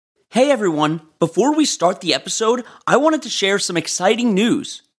Hey everyone, before we start the episode, I wanted to share some exciting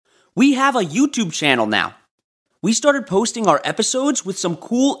news. We have a YouTube channel now. We started posting our episodes with some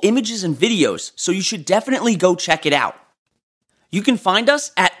cool images and videos, so you should definitely go check it out. You can find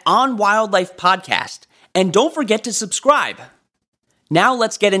us at On Wildlife Podcast, and don't forget to subscribe. Now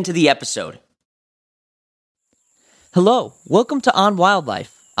let's get into the episode. Hello, welcome to On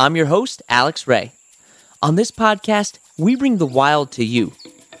Wildlife. I'm your host, Alex Ray. On this podcast, we bring the wild to you.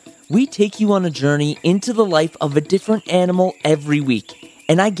 We take you on a journey into the life of a different animal every week,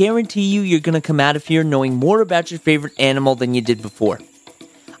 and I guarantee you're going to come out of here knowing more about your favorite animal than you did before.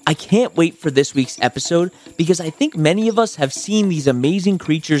 I can't wait for this week's episode because I think many of us have seen these amazing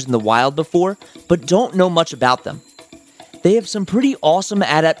creatures in the wild before, but don't know much about them. They have some pretty awesome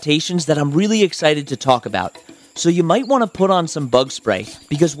adaptations that I'm really excited to talk about, so you might want to put on some bug spray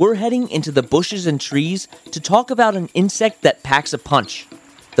because we're heading into the bushes and trees to talk about an insect that packs a punch.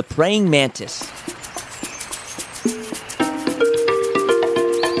 The praying mantis.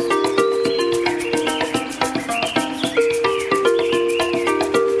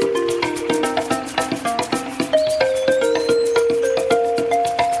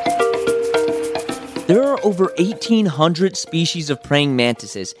 There are over 1,800 species of praying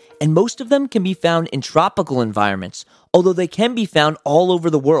mantises, and most of them can be found in tropical environments, although they can be found all over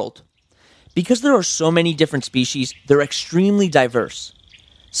the world. Because there are so many different species, they're extremely diverse.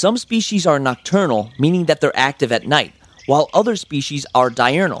 Some species are nocturnal, meaning that they're active at night, while other species are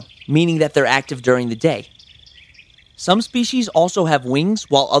diurnal, meaning that they're active during the day. Some species also have wings,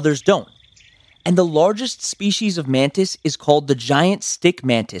 while others don't. And the largest species of mantis is called the giant stick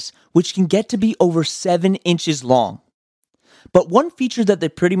mantis, which can get to be over 7 inches long. But one feature that they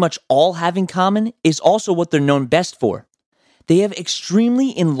pretty much all have in common is also what they're known best for. They have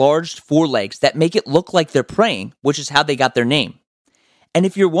extremely enlarged forelegs that make it look like they're praying, which is how they got their name. And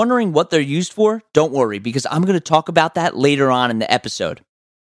if you're wondering what they're used for, don't worry, because I'm going to talk about that later on in the episode.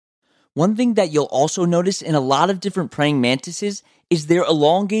 One thing that you'll also notice in a lot of different praying mantises is their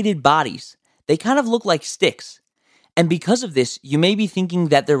elongated bodies. They kind of look like sticks. And because of this, you may be thinking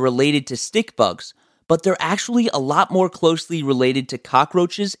that they're related to stick bugs, but they're actually a lot more closely related to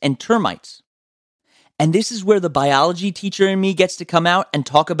cockroaches and termites. And this is where the biology teacher in me gets to come out and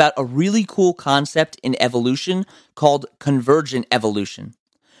talk about a really cool concept in evolution called convergent evolution.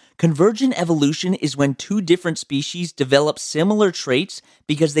 Convergent evolution is when two different species develop similar traits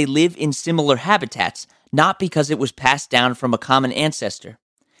because they live in similar habitats, not because it was passed down from a common ancestor.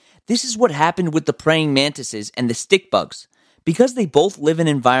 This is what happened with the praying mantises and the stick bugs. Because they both live in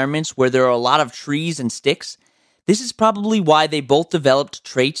environments where there are a lot of trees and sticks, this is probably why they both developed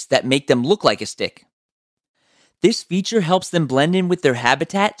traits that make them look like a stick. This feature helps them blend in with their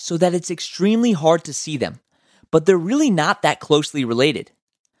habitat so that it's extremely hard to see them, but they're really not that closely related.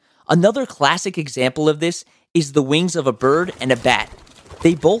 Another classic example of this is the wings of a bird and a bat.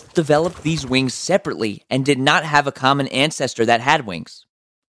 They both developed these wings separately and did not have a common ancestor that had wings.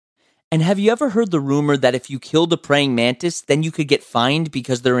 And have you ever heard the rumor that if you killed a praying mantis, then you could get fined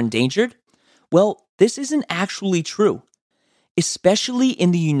because they're endangered? Well, this isn't actually true. Especially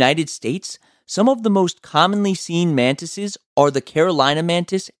in the United States, some of the most commonly seen mantises are the Carolina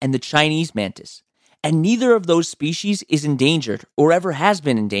mantis and the Chinese mantis, and neither of those species is endangered or ever has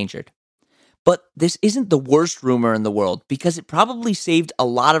been endangered. But this isn't the worst rumor in the world because it probably saved a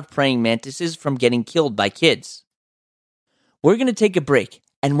lot of praying mantises from getting killed by kids. We're going to take a break,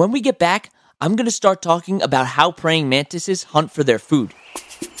 and when we get back, I'm going to start talking about how praying mantises hunt for their food.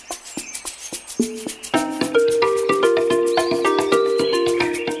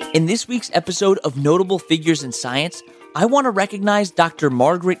 In this week's episode of Notable Figures in Science, I want to recognize Dr.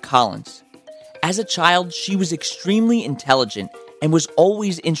 Margaret Collins. As a child, she was extremely intelligent and was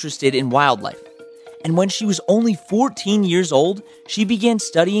always interested in wildlife. And when she was only 14 years old, she began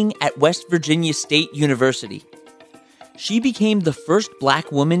studying at West Virginia State University. She became the first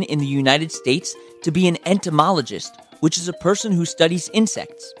Black woman in the United States to be an entomologist, which is a person who studies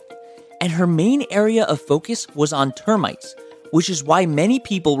insects. And her main area of focus was on termites, which is why many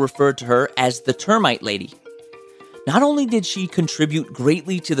people refer to her as the termite lady. Not only did she contribute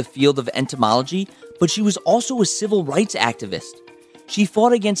greatly to the field of entomology, but she was also a civil rights activist. She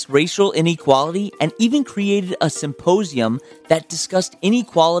fought against racial inequality and even created a symposium that discussed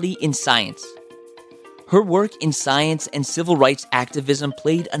inequality in science. Her work in science and civil rights activism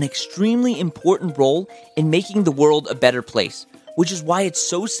played an extremely important role in making the world a better place, which is why it's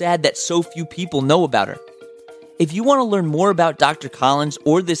so sad that so few people know about her. If you want to learn more about Dr. Collins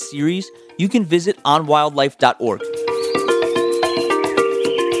or this series, you can visit onwildlife.org.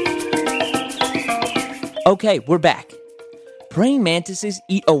 Okay, we're back. Praying mantises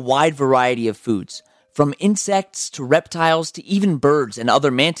eat a wide variety of foods, from insects to reptiles to even birds and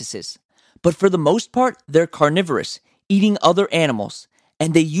other mantises. But for the most part, they're carnivorous, eating other animals,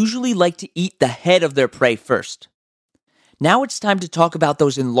 and they usually like to eat the head of their prey first. Now it's time to talk about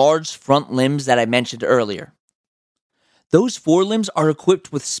those enlarged front limbs that I mentioned earlier. Those forelimbs are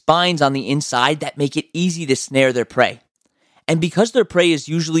equipped with spines on the inside that make it easy to snare their prey. And because their prey is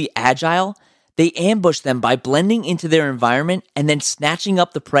usually agile, they ambush them by blending into their environment and then snatching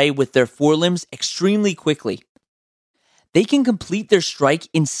up the prey with their forelimbs extremely quickly. They can complete their strike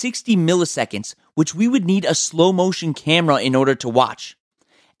in 60 milliseconds, which we would need a slow-motion camera in order to watch.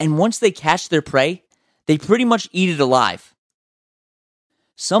 And once they catch their prey, they pretty much eat it alive.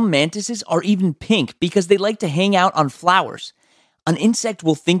 Some mantises are even pink because they like to hang out on flowers. An insect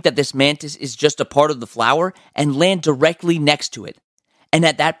will think that this mantis is just a part of the flower and land directly next to it. And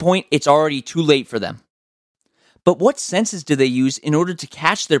at that point, it's already too late for them. But what senses do they use in order to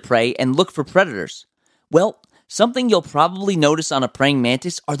catch their prey and look for predators? Well, something you'll probably notice on a praying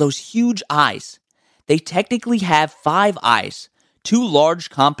mantis are those huge eyes. They technically have 5 eyes, 2 large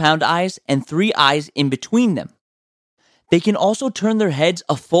compound eyes and 3 eyes in between them. They can also turn their heads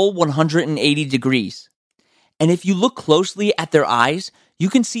a full 180 degrees. And if you look closely at their eyes, you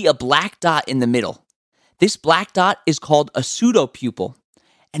can see a black dot in the middle. This black dot is called a pseudopupil.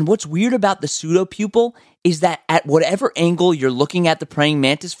 And what's weird about the pseudopupil is that at whatever angle you're looking at the praying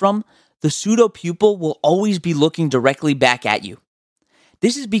mantis from, the pseudopupil will always be looking directly back at you.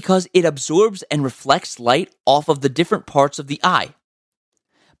 This is because it absorbs and reflects light off of the different parts of the eye.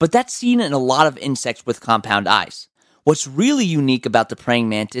 But that's seen in a lot of insects with compound eyes. What's really unique about the praying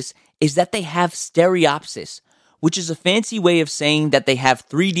mantis is that they have stereopsis, which is a fancy way of saying that they have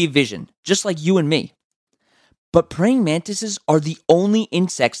 3D vision, just like you and me. But praying mantises are the only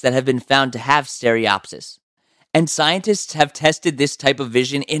insects that have been found to have stereopsis. And scientists have tested this type of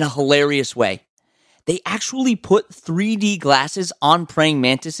vision in a hilarious way. They actually put 3D glasses on praying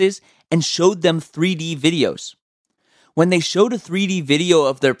mantises and showed them 3D videos. When they showed a 3D video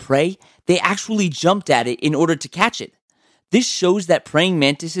of their prey, they actually jumped at it in order to catch it. This shows that praying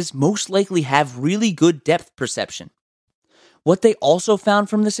mantises most likely have really good depth perception. What they also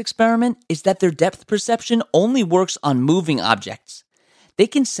found from this experiment is that their depth perception only works on moving objects. They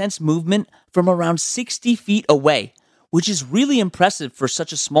can sense movement from around 60 feet away, which is really impressive for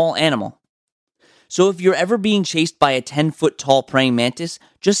such a small animal. So if you're ever being chased by a 10-foot tall praying mantis,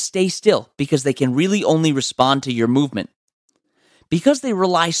 just stay still because they can really only respond to your movement. Because they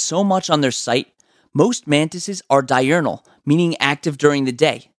rely so much on their sight, most mantises are diurnal, meaning active during the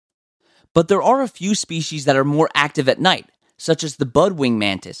day. But there are a few species that are more active at night, such as the budwing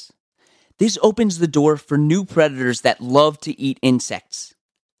mantis. This opens the door for new predators that love to eat insects.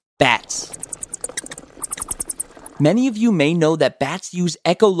 Bats. Many of you may know that bats use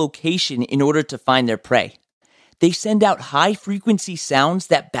echolocation in order to find their prey. They send out high-frequency sounds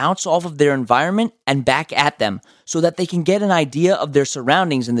that bounce off of their environment and back at them so that they can get an idea of their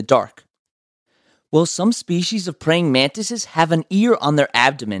surroundings in the dark. Well, some species of praying mantises have an ear on their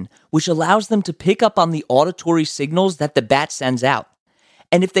abdomen, which allows them to pick up on the auditory signals that the bat sends out.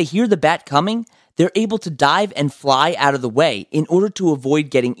 And if they hear the bat coming, they're able to dive and fly out of the way in order to avoid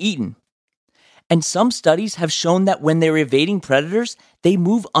getting eaten. And some studies have shown that when they're evading predators, they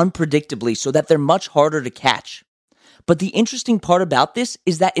move unpredictably so that they're much harder to catch. But the interesting part about this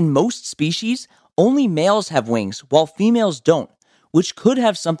is that in most species, only males have wings while females don't, which could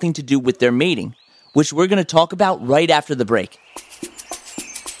have something to do with their mating, which we're going to talk about right after the break.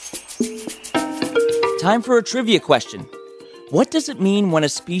 Time for a trivia question. What does it mean when a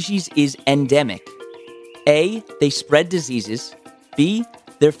species is endemic? A, they spread diseases. B,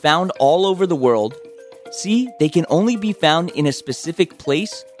 they're found all over the world. C, they can only be found in a specific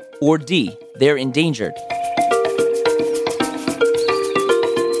place. Or D, they're endangered.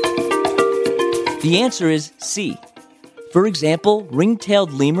 The answer is C. For example,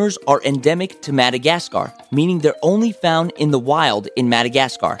 ring-tailed lemurs are endemic to Madagascar, meaning they're only found in the wild in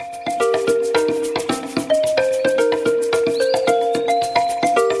Madagascar.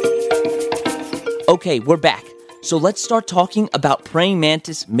 Okay, we're back. So let's start talking about praying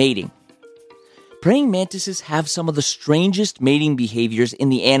mantis mating. Praying mantises have some of the strangest mating behaviors in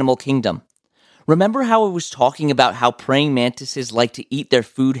the animal kingdom. Remember how I was talking about how praying mantises like to eat their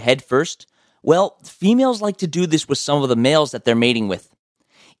food head first? Well, females like to do this with some of the males that they're mating with.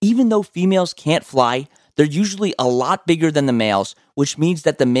 Even though females can't fly, they're usually a lot bigger than the males, which means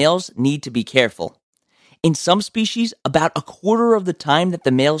that the males need to be careful. In some species, about a quarter of the time that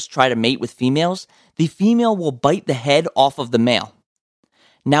the males try to mate with females, the female will bite the head off of the male.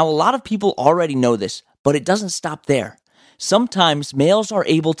 Now, a lot of people already know this, but it doesn't stop there. Sometimes males are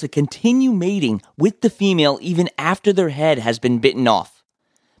able to continue mating with the female even after their head has been bitten off.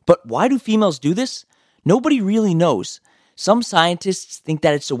 But why do females do this? Nobody really knows. Some scientists think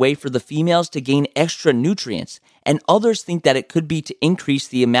that it's a way for the females to gain extra nutrients, and others think that it could be to increase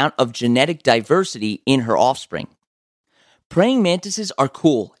the amount of genetic diversity in her offspring. Praying mantises are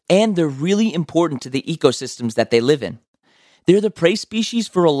cool, and they're really important to the ecosystems that they live in. They're the prey species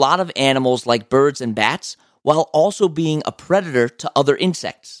for a lot of animals like birds and bats, while also being a predator to other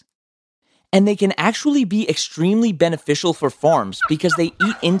insects. And they can actually be extremely beneficial for farms because they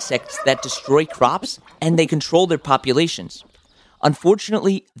eat insects that destroy crops and they control their populations.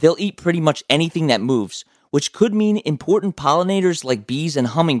 Unfortunately, they'll eat pretty much anything that moves, which could mean important pollinators like bees and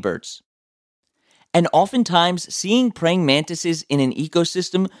hummingbirds. And oftentimes, seeing praying mantises in an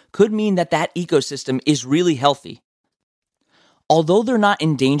ecosystem could mean that that ecosystem is really healthy. Although they're not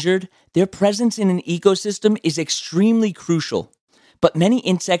endangered, their presence in an ecosystem is extremely crucial. But many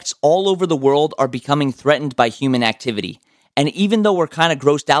insects all over the world are becoming threatened by human activity, and even though we're kind of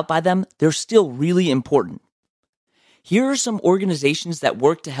grossed out by them, they're still really important. Here are some organizations that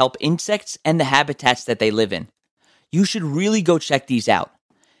work to help insects and the habitats that they live in. You should really go check these out.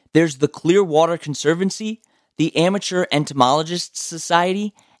 There's the Clearwater Conservancy, the Amateur Entomologists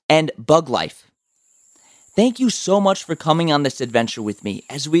Society, and Bug Life. Thank you so much for coming on this adventure with me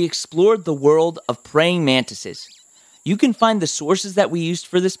as we explored the world of praying mantises. You can find the sources that we used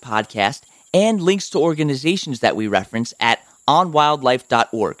for this podcast and links to organizations that we reference at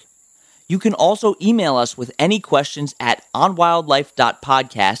onwildlife.org. You can also email us with any questions at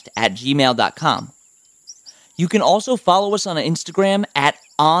onwildlife.podcast@gmail.com. You can also follow us on Instagram at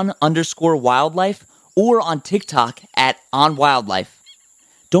on_wildlife or on TikTok at onwildlife.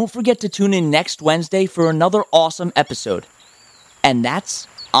 Don't forget to tune in next Wednesday for another awesome episode. And that's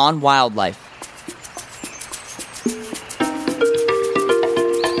On Wildlife.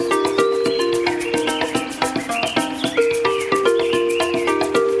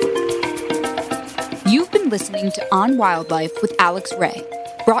 You've been listening to On Wildlife with Alex Ray,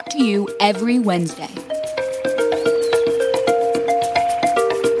 brought to you every Wednesday.